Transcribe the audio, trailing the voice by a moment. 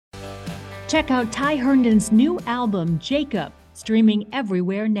Check out Ty Herndon's new album, Jacob, streaming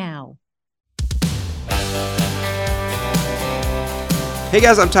everywhere now. Hey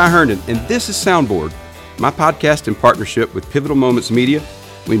guys, I'm Ty Herndon, and this is Soundboard, my podcast in partnership with Pivotal Moments Media.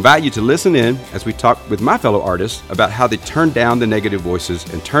 We invite you to listen in as we talk with my fellow artists about how they turn down the negative voices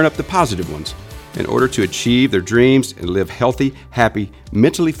and turn up the positive ones in order to achieve their dreams and live healthy, happy,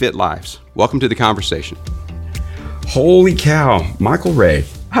 mentally fit lives. Welcome to the conversation. Holy cow, Michael Ray.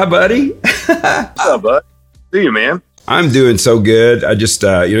 Hi, buddy. What's up, bud? See you, man. I'm doing so good. I just,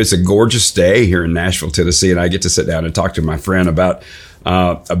 it's a gorgeous day here in Nashville, Tennessee, and I get to sit down and talk to my friend about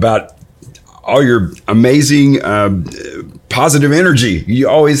all your amazing positive energy. You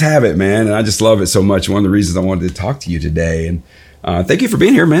always have it, man, and I just love it so much. One of the reasons I wanted to talk to you today, and thank you for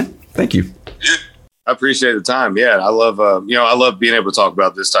being here, man. Thank you. I appreciate the time. Yeah, I love, I love being able to talk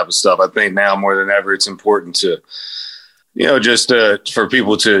about this type of stuff. I think now more than ever, it's important to, just for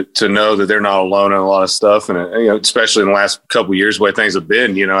people to know that they're not alone in a lot of stuff, and especially in the last couple of years, the way things have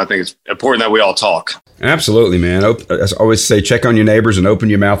been. I think it's important that we all talk. Absolutely, man. I always say, check on your neighbors and open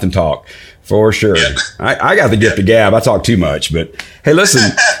your mouth and talk. For sure. Yeah. I got the gift of gab. I talk too much, but hey,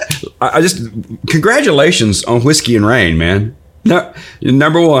 listen, congratulations on Whiskey and Rain, man. No,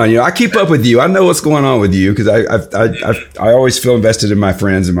 number one, I keep up with you. I know what's going on with you because I always feel invested in my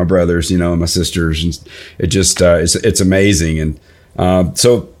friends and my brothers, and my sisters, and it just it's amazing. And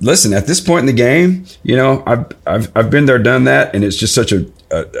so listen, at this point in the game, I've been there, done that, and it's just such a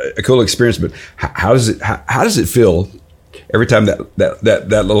cool experience. But how does it feel every time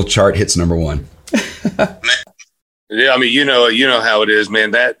that little chart hits number one? Yeah, I mean, you know how it is,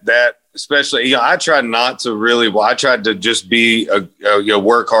 man. That especially, I tried not to really. Well, I tried to just be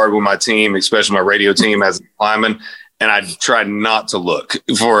work hard with my team, especially my radio team as a lineman, and I tried not to look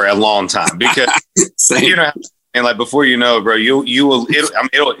for a long time because and like before bro,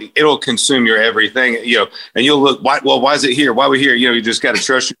 it'll consume your everything, and you'll look. Why is it here? Why are we here? You just got to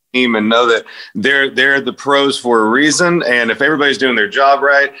trust your team and know that they're the pros for a reason, and if everybody's doing their job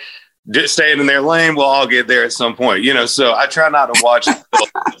right, just staying in their lane, we'll all get there at some point. So I try not to watch.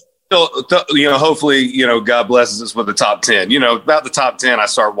 Hopefully, God blesses us with the top 10. About the top 10, I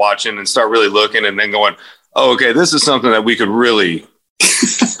start watching and start really looking, and then going, oh, okay, this is something that we could really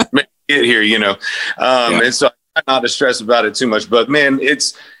get here. And so I try not to stress about it too much. But man,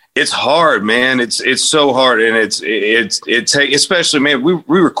 it's hard, man. It's so hard, and especially, man.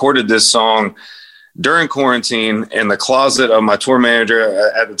 We recorded this song during quarantine in the closet of my tour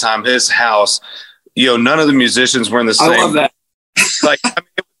manager at the time, his house. None of the musicians were in the same. I love that.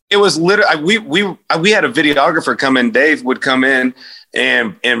 It was literally, we had a videographer come in. Dave would come in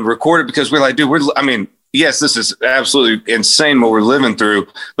and record it because we're like, dude, yes, this is absolutely insane what we're living through,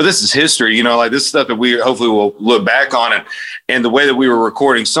 but this is history, this stuff that we hopefully will look back on it, and the way that we were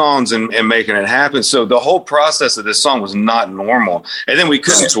recording songs and making it happen. So the whole process of this song was not normal. And then we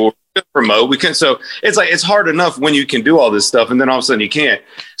couldn't tour, we couldn't promote, we couldn't. So it's like, it's hard enough when you can do all this stuff and then all of a sudden you can't.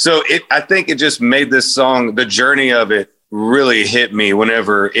 So I think it just made this song, the journey of it, really hit me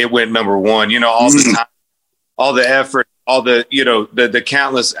whenever it went number one. All the time, all the effort, all the the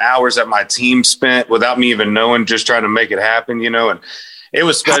countless hours that my team spent without me even knowing, just trying to make it happen. And it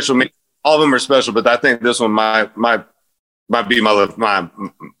was special. All of them are special, but I think this one might be my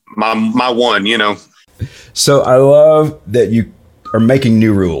one. So I love that you are making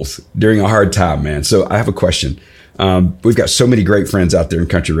new rules during a hard time, man. So I have a question. We've got so many great friends out there in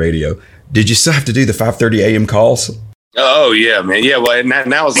country radio. Did you still have to do the 5:30 a.m. calls? Oh yeah, man. Yeah. Well,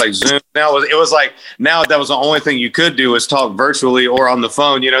 now it's like Zoom. Now it was like, now that was the only thing you could do was talk virtually or on the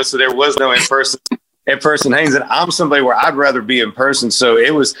phone, so there was no in-person hangs. And I'm somebody where I'd rather be in person. So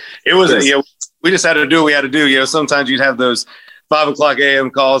it was, we just had to do what we had to do. Sometimes you'd have those 5:00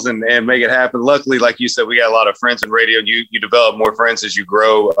 a.m. calls and make it happen. Luckily, like you said, we got a lot of friends in radio, and you develop more friends as you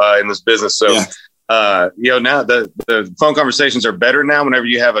grow in this business. So, now the phone conversations are better now whenever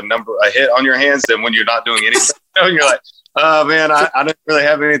you have a hit on your hands than when you're not doing anything. And you're like, oh man, I didn't really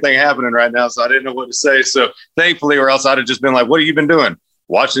have anything happening right now, so I didn't know what to say. So thankfully, or else I'd have just been like, what have you been doing?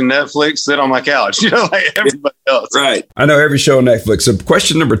 Watching Netflix, sit on my couch, like everybody else. Right. I know every show on Netflix. So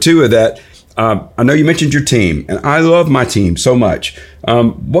question number 2 of that, I know you mentioned your team, and I love my team so much.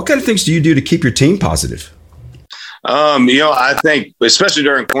 What kind of things do you do to keep your team positive? I think especially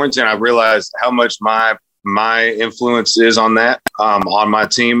during quarantine, I realized how much my influence is on that, on my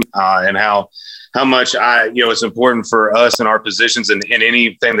team, and how much it's important for us in our positions and in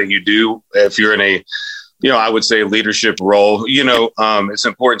anything that you do. If you're in a I would say leadership role. It's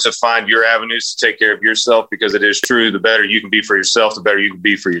important to find your avenues to take care of yourself, because it is true. The better you can be for yourself, the better you can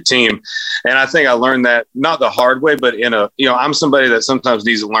be for your team. And I think I learned that not the hard way, but I'm somebody that sometimes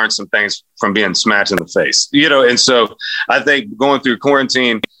needs to learn some things from being smacked in the face, and so I think going through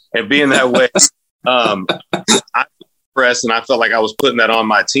quarantine and being that way, I pressed, and I felt like I was putting that on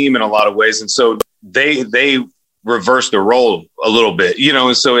my team in a lot of ways. And so they reversed the role a little bit,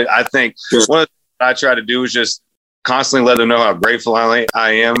 and so I think one of the I try to do is just constantly let them know how grateful I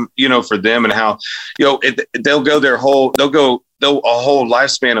am, for them, and how, they'll go a whole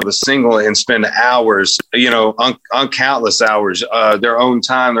lifespan of a single and spend hours, on countless hours, their own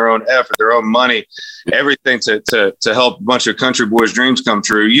time, their own effort, their own money, everything to help a bunch of country boys' dreams come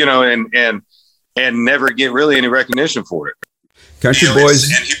true, and never get really any recognition for it. Country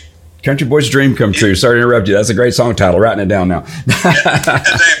Boys' Dream Come True. Sorry to interrupt you. That's a great song title. Writing it down now.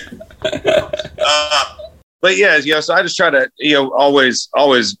 But so I just try to,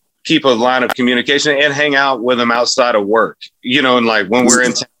 always keep a line of communication and hang out with them outside of work, and like when we're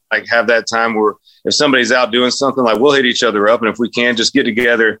in town, like have that time where if somebody's out doing something, like we'll hit each other up. And if we can, just get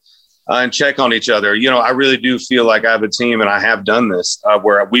together and check on each other. I really do feel like I have a team, and I have done this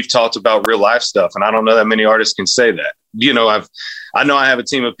where we've talked about real life stuff. And I don't know that many artists can say that. I know I have a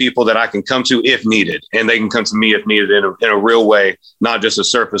team of people that I can come to if needed, and they can come to me if needed in a real way, not just a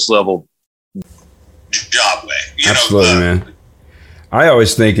surface level job way. Absolutely, man. I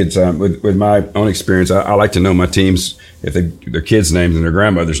always think it's with my own experience. I like to know my teams, if their kids' names and their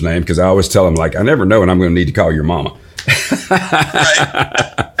grandmother's name, because I always tell them, like, I never know when I'm going to need to call your mama. Right.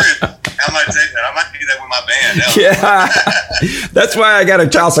 I might take that. I might do that with my band. Yeah, that's why I got a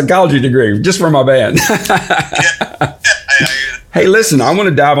child psychology degree, just for my band. Hey, listen, I want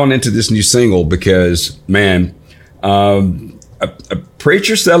to dive on into this new single because, man, a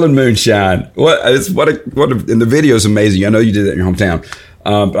preacher selling moonshine. And the video is amazing. I know you did that in your hometown.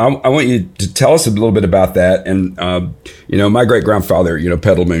 But I want you to tell us a little bit about that. And, my great grandfather,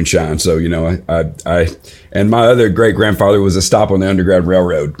 peddled moonshine. So, I and my other great grandfather was a stop on the Underground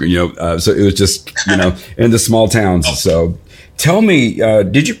Railroad, so it was just, in the small towns. So tell me,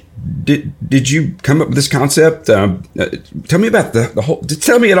 did you come up with this concept? Tell me about the whole,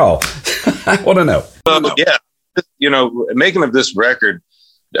 tell me it all. I want to know. Making of this record,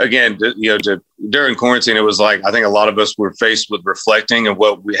 again, during quarantine, it was like, I think a lot of us were faced with reflecting of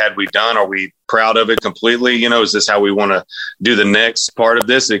what we done. Are we proud of it completely? Is this how we want to do the next part of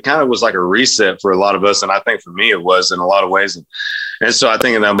this? It kind of was like a reset for a lot of us. And I think for me, it was in a lot of ways. And so I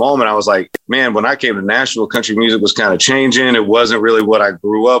think in that moment, I was like, man, when I came to Nashville, country music was kind of changing. It wasn't really what I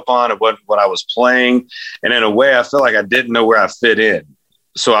grew up on. It wasn't what I was playing. And in a way, I felt like I didn't know where I fit in.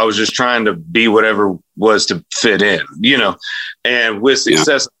 So I was just trying to be whatever was to fit in, and with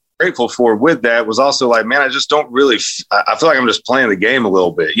success, I'm grateful for with that was also like, man, I just don't really, I feel like I'm just playing the game a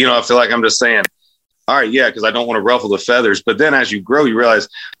little bit. I feel like I'm just saying, all right, yeah, because I don't want to ruffle the feathers. But then as you grow, you realize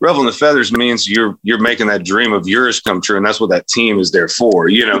ruffling the feathers means you're making that dream of yours come true. And that's what that team is there for,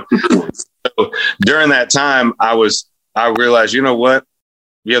 So during that time, I realized, what?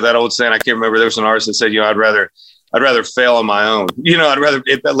 Yeah, that old saying, I can't remember. There was an artist that said, I'd rather fail on my own. I'd rather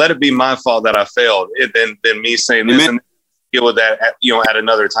let it be my fault that I failed than me saying this and deal with that, at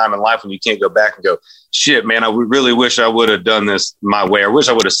another time in life when you can't go back and go, shit, man, I really wish I would have done this my way. I wish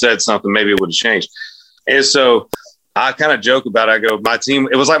I would have said something. Maybe it would have changed. And so I kind of joke about it. I go,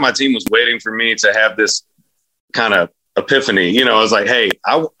 it was like my team was waiting for me to have this kind of epiphany. I was like, hey,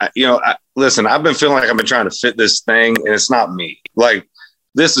 listen, I've been feeling like I've been trying to fit this thing and it's not me. Like,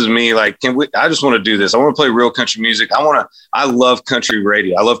 this is me. Like, I just want to do this. I want to play real country music. I love country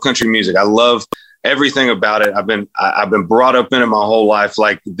radio. I love country music. I love everything about it. I've been brought up in it my whole life.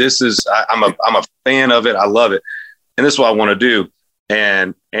 Like, I'm a fan of it. I love it. And this is what I want to do.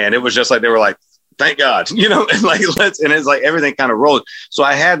 And it was just like, they were like, thank God, and like, and it's like everything kind of rolled. So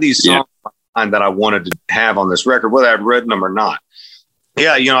I had these songs that I wanted to have on this record, whether I'd written them or not.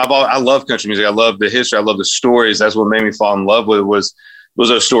 Yeah. I love country music. I love the history. I love the stories. That's what made me fall in love with it was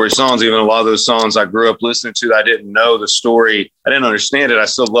those story songs. Even a lot of those songs I grew up listening to, I didn't know the story. I didn't understand it. I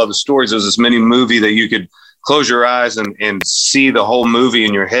still love the stories. There's this mini movie that you could close your eyes and see the whole movie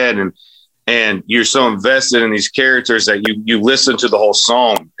in your head. And you're so invested in these characters that you listen to the whole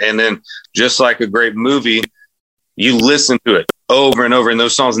song. And then just like a great movie, you listen to it over and over. And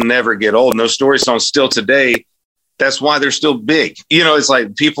those songs never get old. And those story songs still today, that's why they're still big. It's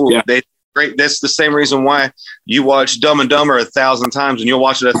like people, great. That's the same reason why you watch Dumb and Dumber 1,000 times and you'll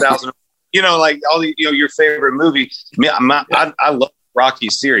watch it 1,000. Like all the, your favorite movie. I love Rocky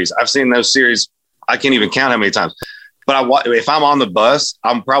series. I've seen those series. I can't even count how many times. but if I'm on the bus,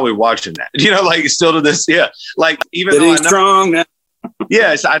 I'm probably watching that, like still to this. Yeah. Like even though I know, strong now.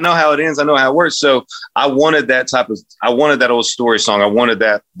 Yes, I know how it ends. I know how it works. So I wanted I wanted that old story song. I wanted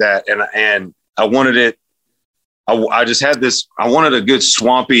that, and I wanted it. I just had this, I wanted a good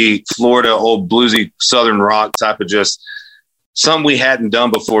swampy Florida, old bluesy Southern rock type of just something we hadn't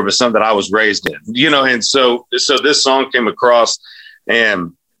done before, but something that I was raised in, and so this song came across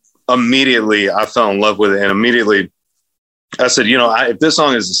and immediately I fell in love with it. And immediately I said, if this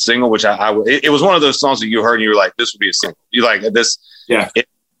song is a single, which it was one of those songs that you heard and you were like, this would be a single. You like this. Yeah.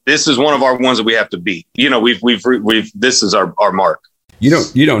 This is one of our ones that we have to beat. We've this is our mark.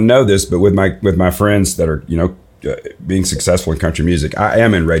 You don't know this, but with my friends that are, being successful in country music, I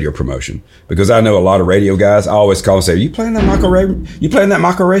am in radio promotion because I know a lot of radio guys. I always call and say, "Are you playing that Michael Ray? You playing that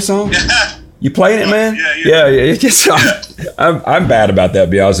Michael Ray song? You playing it, man?" Yeah. Yes, I'm bad about that. To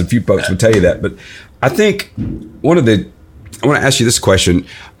be honest, a few folks would tell you that, but I think I want to ask you this question.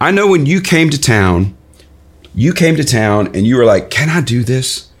 I know when you came to town and you were like, "Can I do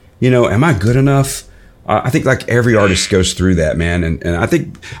this? Am I good enough?" I think like every artist goes through that, man. And I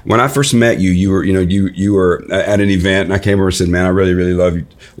think when I first met you, you were at an event and I came over and said, "Man, I really, really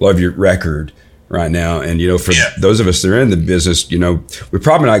love your record right now." And, for those of us that are in the business, we're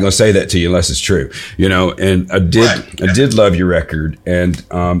probably not going to say that to you unless it's true, and I did love your record. And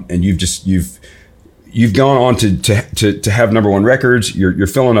you've gone on to have number one records. You're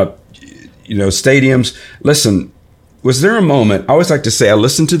filling up, stadiums. Listen, was there a moment, I always like to say, I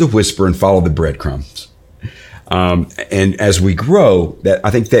listen to the whisper and follow the breadcrumbs. And as we grow, that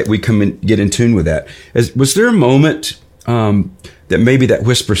I think that we come and get in tune with that. Was there a moment that maybe that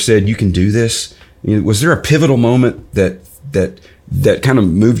whisper said, "You can do this"? Was there a pivotal moment that kind of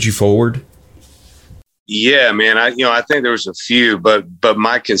moved you forward? Yeah, man. I think there was a few, but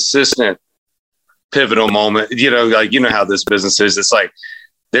my consistent pivotal moment, how this business is. It's like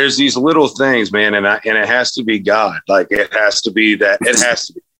there's these little things, man, and it has to be God. Like it has to be that. It has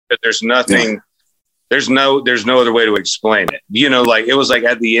to be. But there's nothing. There's no other way to explain it. Like it was like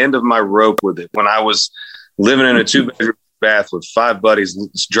at the end of my rope with it when I was living in a 2-bedroom bath with 5 buddies,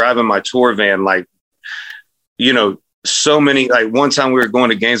 driving my tour van. Like, so many. Like one time we were going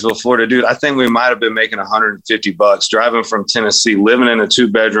to Gainesville, Florida, dude. I think we might have been making $150 driving from Tennessee, living in a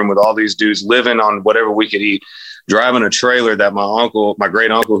 2-bedroom with all these dudes, living on whatever we could eat, driving a trailer that my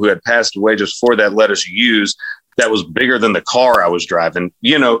great uncle who had passed away just before that let us use. That was bigger than the car I was driving.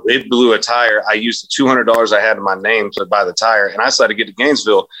 It blew a tire. I used the $200 I had in my name to buy the tire. And I decided to get to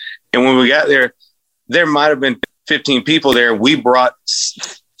Gainesville. And when we got there might have been 15 people there. We brought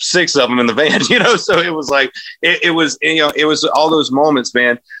 6 of them in the van, so it was like, it was all those moments,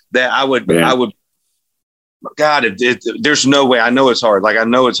 man, that I would, God, there's no way. I know it's hard. Like, I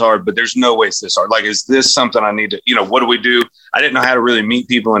know it's hard, but there's no way it's this hard. Like, is this something I need to, what do we do? I didn't know how to really meet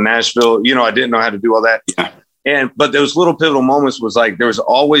people in Nashville. I didn't know how to do all that. Yeah. But those little pivotal moments was like, there was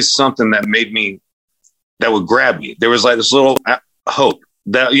always something that that would grab me. There was like this little hope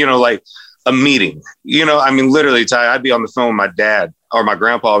that, like a meeting, literally, Ty, I'd be on the phone with my dad or my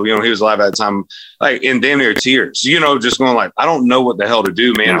grandpa, he was alive at the time, like in damn near tears, just going like, I don't know what the hell to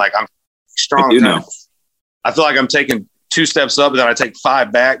do, man. Yeah. Like I'm strong. I feel like I'm taking 2 steps up and then I take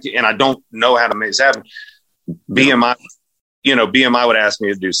 5 back and I don't know how to make this happen. BMI would ask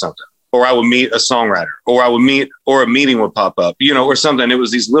me to do something. Or I would meet a songwriter, or a meeting would pop up, or something. It was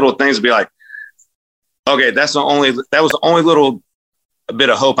these little things to be like, okay, that was the only little bit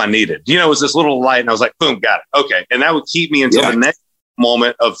of hope I needed. It was this little light and I was like, boom, got it. Okay. And that would keep me until the next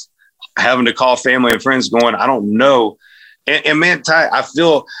moment of having to call family and friends going, I don't know. And man, Ty,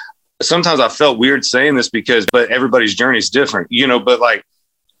 sometimes I felt weird saying this but everybody's journey is different, but like,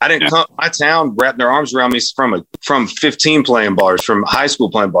 I didn't come. My town wrapped their arms around me from 15 playing bars, from high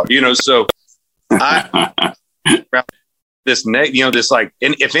school playing bars. So I this like.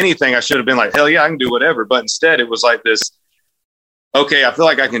 And if anything, I should have been like, hell yeah, I can do whatever. But instead, it was like this. Okay, I feel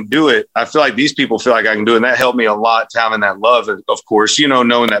like I can do it. I feel like these people feel like I can do it, and that helped me a lot. Having that love, of course,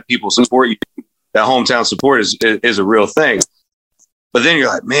 knowing that people support you, that hometown support is a real thing. But then you're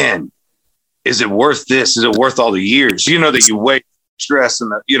like, man, is it worth this? Is it worth all the years? That you wait. Stress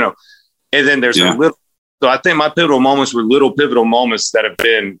and and then there's a little. So I think my pivotal moments were little pivotal moments that have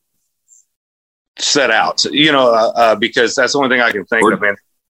been set out. Because that's the only thing I can think of. Man,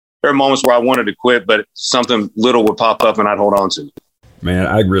 there are moments where I wanted to quit, but something little would pop up and I'd hold on to. Man,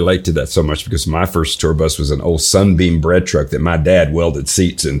 I relate to that so much because my first tour bus was an old Sunbeam bread truck that my dad welded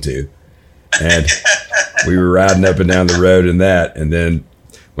seats into, and we were riding up and down the road in that, and then.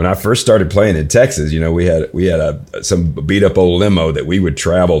 When I first started playing in Texas, we had some beat up old limo that we would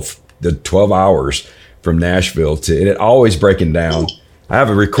travel the 12 hours from Nashville and it always breaking down. I have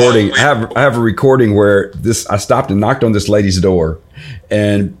a recording. I have a recording where I stopped and knocked on this lady's door,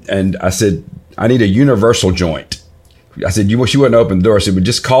 and I said, I need a universal joint. I said, she wouldn't open the door. I said, but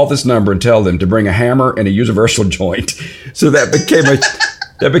just call this number and tell them to bring a hammer and a universal joint. So that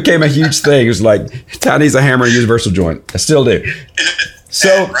became a huge thing. It was like, Ty needs a hammer and a universal joint. I still do. So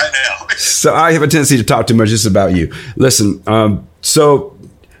right now. So I have a tendency to talk too much just about you. Listen, this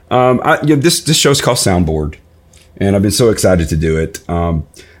show's called Soundboard. And I've been so excited to do it.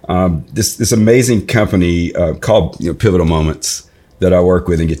 This amazing company called Pivotal Moments that I work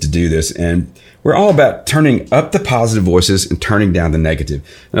with and get to do this. And we're all about turning up the positive voices and turning down the negative.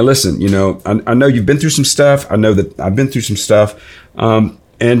 Now, listen, I know you've been through some stuff. I know that I've been through some stuff.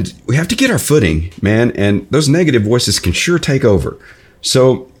 And we have to get our footing, man. And those negative voices can sure take over.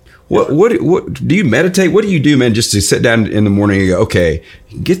 So what do you meditate? What do you do, man, just to sit down in the morning and go, okay,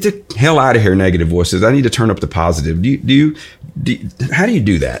 get the hell out of here, negative voices. I need to turn up the positive. How do you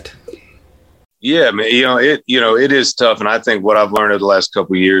do that? Yeah, man, it is tough. And I think what I've learned over the last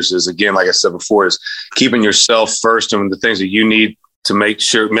couple of years is, again, like I said before, is keeping yourself first and the things that you need to make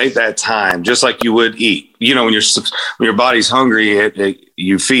that time, just like you would eat. When your body's hungry,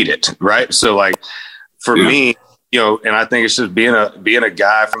 you feed it, right? So like for me, and I think it's just being a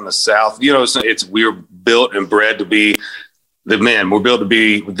guy from the South, we're built and bred to be the men. We're built to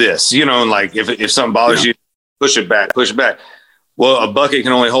be this, and like if something bothers you, push it back. Well, a bucket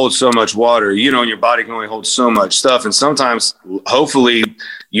can only hold so much water, and your body can only hold so much stuff. And sometimes, hopefully,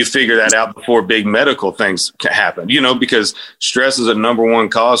 you figure that out before big medical things can happen, because stress is a number one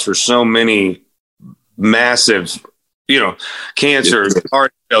cause for so many massive, cancer,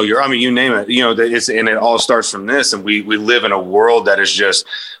 heart failure. I mean, you name it, and it all starts from this. And we live in a world that is just,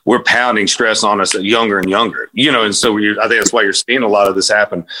 we're pounding stress on us younger and younger, and so I think that's why you're seeing a lot of this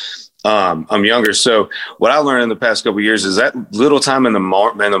happen. I'm younger. So what I learned in the past couple of years is that little time in the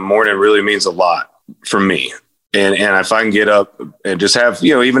morning really means a lot for me. And if I can get up and just have,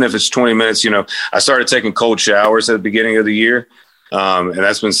 even if it's 20 minutes, I started taking cold showers at the beginning of the year. And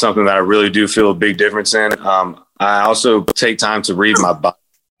that's been something that I really do feel a big difference in. I also take time to read my Bible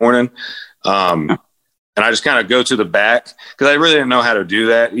in the morning. And I just kind of go to the back because I really didn't know how to do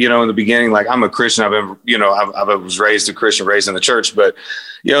that. In the beginning, like I'm a Christian. I was raised a Christian, raised in the church, but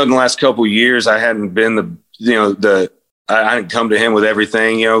in the last couple of years, I hadn't been I didn't come to him with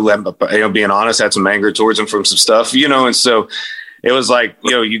everything, being honest, had some anger towards him from some stuff, and so it was like,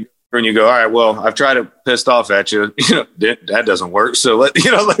 you go, all right, well, I've tried to pissed off at you, that doesn't work. So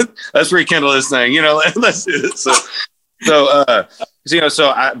let's rekindle this thing, let's do this.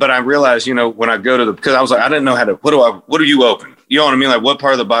 But I realized, when I go because I was like, I didn't know how to, what do you open? You know what I mean? Like, what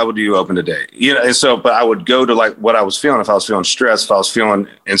part of the Bible do you open today? And so, but I would go to like what I was feeling, if I was feeling stressed, if I was feeling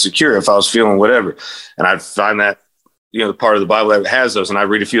insecure, if I was feeling whatever. And I'd find that, the part of the Bible that has those, and I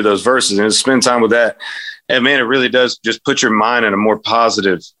read a few of those verses and just spend time with that. And man, it really does just put your mind in a more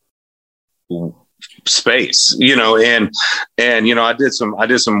positive space, and I did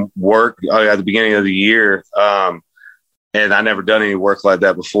some work at the beginning of the year. And I never done any work like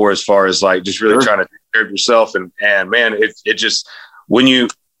that before, as far as like just really trying to take care of yourself. And man, it just, when you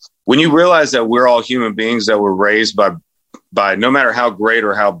realize that we're all human beings that were raised by no matter how great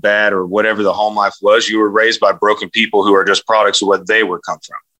or how bad or whatever the home life was, you were raised by broken people who are just products of what they were come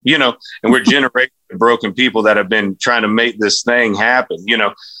from, and we're generating broken people that have been trying to make this thing happen,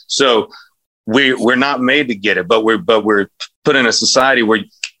 so we're not made to get it, but we're put in a society where,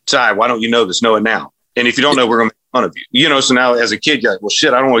 Ty, why don't you know this? Know it now. And if you don't know, we're going to make fun of you, so now as a kid, you're like, well,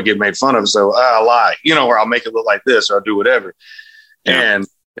 shit, I don't want to get made fun of. So I'll lie, or I'll make it look like this, or I'll do whatever. Yeah. And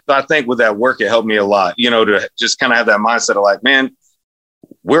I think with that work, it helped me a lot, to just kind of have that mindset of like, man,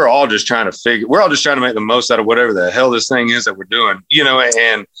 we're all just trying to make the most out of whatever the hell this thing is that we're doing,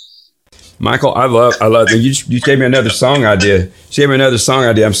 and Michael, I love that you gave me another song idea. I'm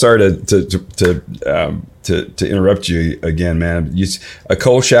sorry to interrupt you again, man. A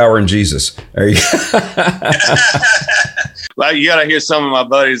cold shower in Jesus. There you go. Like, you got to hear some of my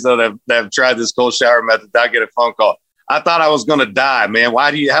buddies though that have tried this cold shower method. I get a phone call. I thought I was going to die, man.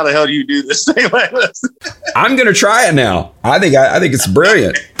 How the hell do you do this thing like this? I'm going to try it now. I think it's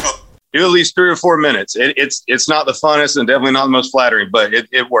brilliant. Do at least 3 or 4 minutes. It's not the funnest and definitely not the most flattering, but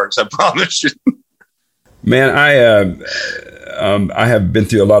it works. I promise you. Man, I have been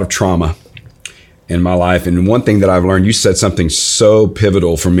through a lot of trauma in my life. And one thing that I've learned, you said something so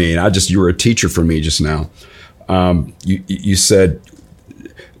pivotal for me. And you were a teacher for me just now. You said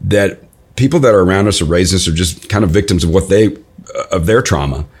that people that are around us or raising us are just kind of victims of their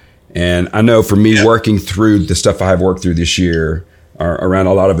trauma. And I know for me, working through the stuff I have worked through this year, around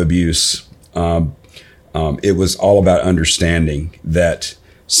a lot of abuse. it was all about understanding that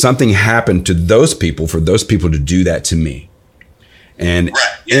something happened to those people for those people to do that to me. And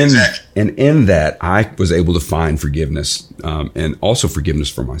in that, I was able to find forgiveness, and also forgiveness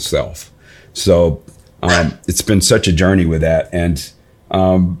for myself. So it's been such a journey with that. And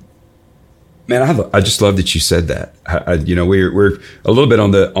man, I just love that you said that. We're a little bit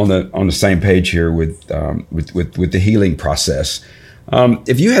on the same page here with the healing process.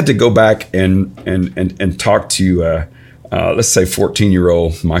 If you had to go back and talk to let's say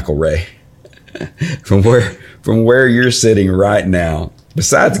 14-year-old Michael Ray from where you're sitting right now,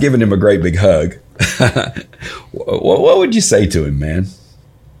 besides giving him a great big hug, what would you say to him, man?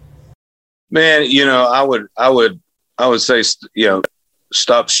 Man, I would say,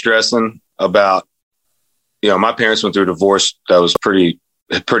 stop stressing about, my parents went through a divorce that was pretty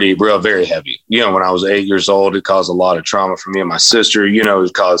real, very heavy. When I was 8 years old, it caused a lot of trauma for me and my sister.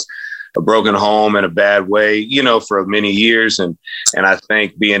 It caused a broken home in a bad way, for many years. And I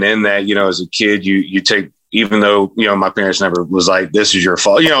think being in that, as a kid, you take, even though, my parents never was like, this is your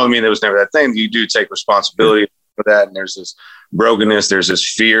fault. There was never that thing. You do take responsibility for that. And there's this brokenness. There's this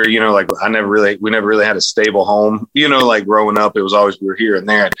fear, like we never really had a stable home, like growing up, it was always, we were here and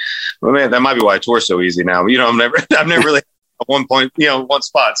there. But man, that might be why I tore so easy now. I've never really at one point, one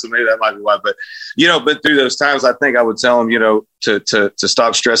spot. So maybe that might be why, but through those times, I think I would tell them, to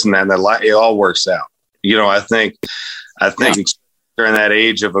stop stressing that, and that it all works out. I think during that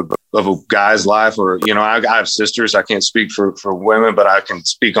age of a guy's life, or, I have sisters. I can't speak for women, but I can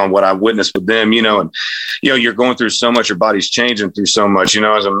speak on what I witnessed with them, and, you're going through so much, your body's changing through so much,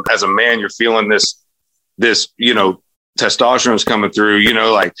 as a man, you're feeling this, testosterone is coming through,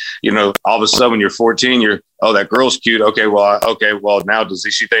 all of a sudden when you're 14, that girl's cute. Okay. Well, now does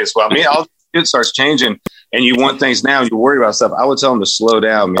she think it's about me? All it starts changing, and you want things now, you're worried about stuff. I would tell them to slow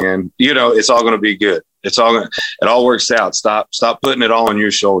down, man. It's all going to be good. It all works out. Stop putting it all on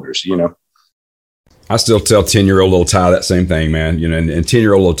your shoulders, I still tell 10-year-old little Ty that same thing, man. And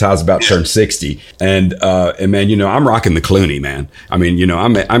 10-year-old little Ty's about to turn 60, and man, I'm rocking the Clooney, man. I mean,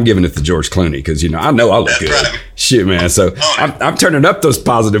 I'm giving it to George Clooney because I know I look good. Right. Shit, man. So I'm turning up those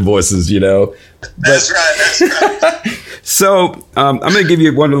positive voices, That's right. So I'm going to give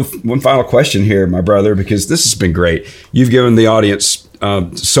you one final question here, my brother, because this has been great. You've given the audience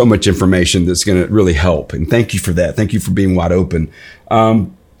so much information that's going to really help, and thank you for that. Thank you for being wide open.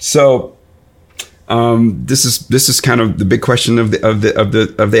 This is kind of the big question of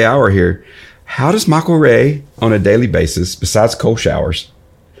the hour here. How does Michael Ray, on a daily basis, besides cold showers,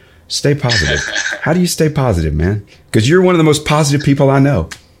 stay positive? How do you stay positive, man? Because you're one of the most positive people I know.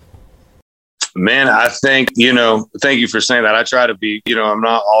 Man, I think, thank you for saying that. I try to be, I'm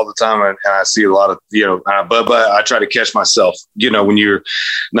not all the time, and I see a lot of, but I try to catch myself, when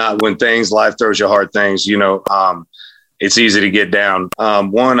life throws you hard things, it's easy to get down.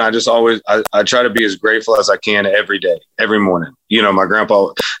 One, I try to be as grateful as I can every day, every morning. My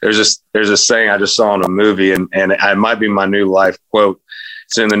grandpa, there's this saying I just saw in a movie, and it might be my new life quote.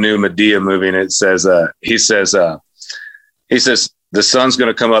 It's in the new Madea movie, and it says, he says, the sun's going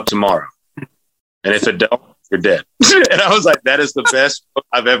to come up tomorrow. And if it don't, you're dead. And I was like, that is the best quote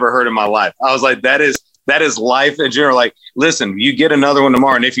I've ever heard in my life. I was like, that is life in general. Like, listen, you get another one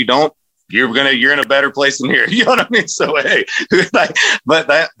tomorrow, and if you don't, you're in a better place than here. You know what I mean? So, hey, but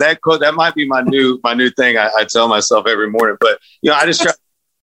that quote, that might be my new thing. I tell myself every morning, but I just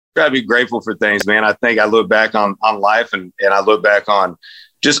try to be grateful for things, man. I think I look back on life, and I look back on,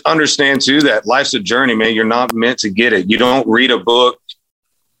 just understand too, that life's a journey, man. You're not meant to get it. You don't read a book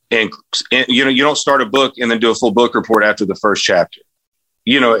and you don't start a book and then do a full book report after the first chapter.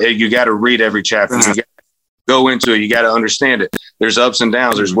 You got to read every chapter. You got to go into it. You got to understand it. There's ups and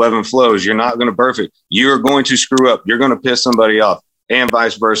downs. There's web and flows. You're not going to perfect. You're going to screw up. You're going to piss somebody off, and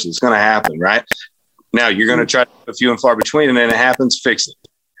vice versa. It's going to happen, right? Now you're going to try to put a few and far between, and then it happens, fix it.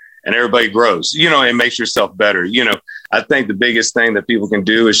 And everybody grows, and makes yourself better. I think the biggest thing that people can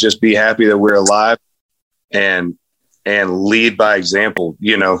do is just be happy that we're alive, and lead by example,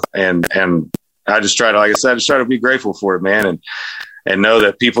 and I just try to, like I said, just try to be grateful for it, man. And know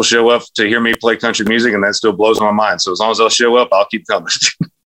that people show up to hear me play country music, and that still blows my mind. So as long as they'll show up, I'll keep coming.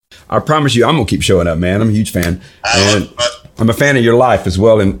 I promise you, I'm going to keep showing up, man. I'm a huge fan. And I'm a fan of your life as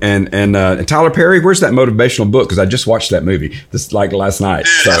well. And Tyler Perry, where's that motivational book? Because I just watched that movie last night.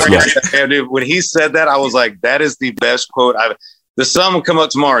 Yeah, dude, when he said that, I was like, that is the best quote. The sun will come up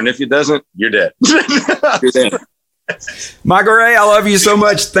tomorrow, and if it doesn't, you're dead. You're dead. Michael Ray, I love you so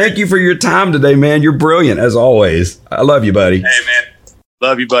much. Thank you for your time today, man. You're brilliant as always. I love you, buddy. Hey, man.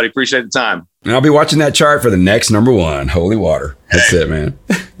 Love you, buddy. Appreciate the time. And I'll be watching that chart for the next number one, Holy Water. That's it, man.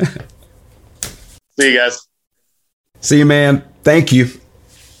 See you guys. See you, man. Thank you.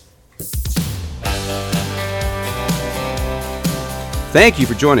 Thank you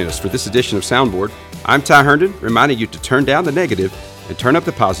for joining us for this edition of Soundboard. I'm Ty Herndon, reminding you to turn down the negative and turn up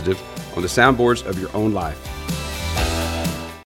the positive on the soundboards of your own life.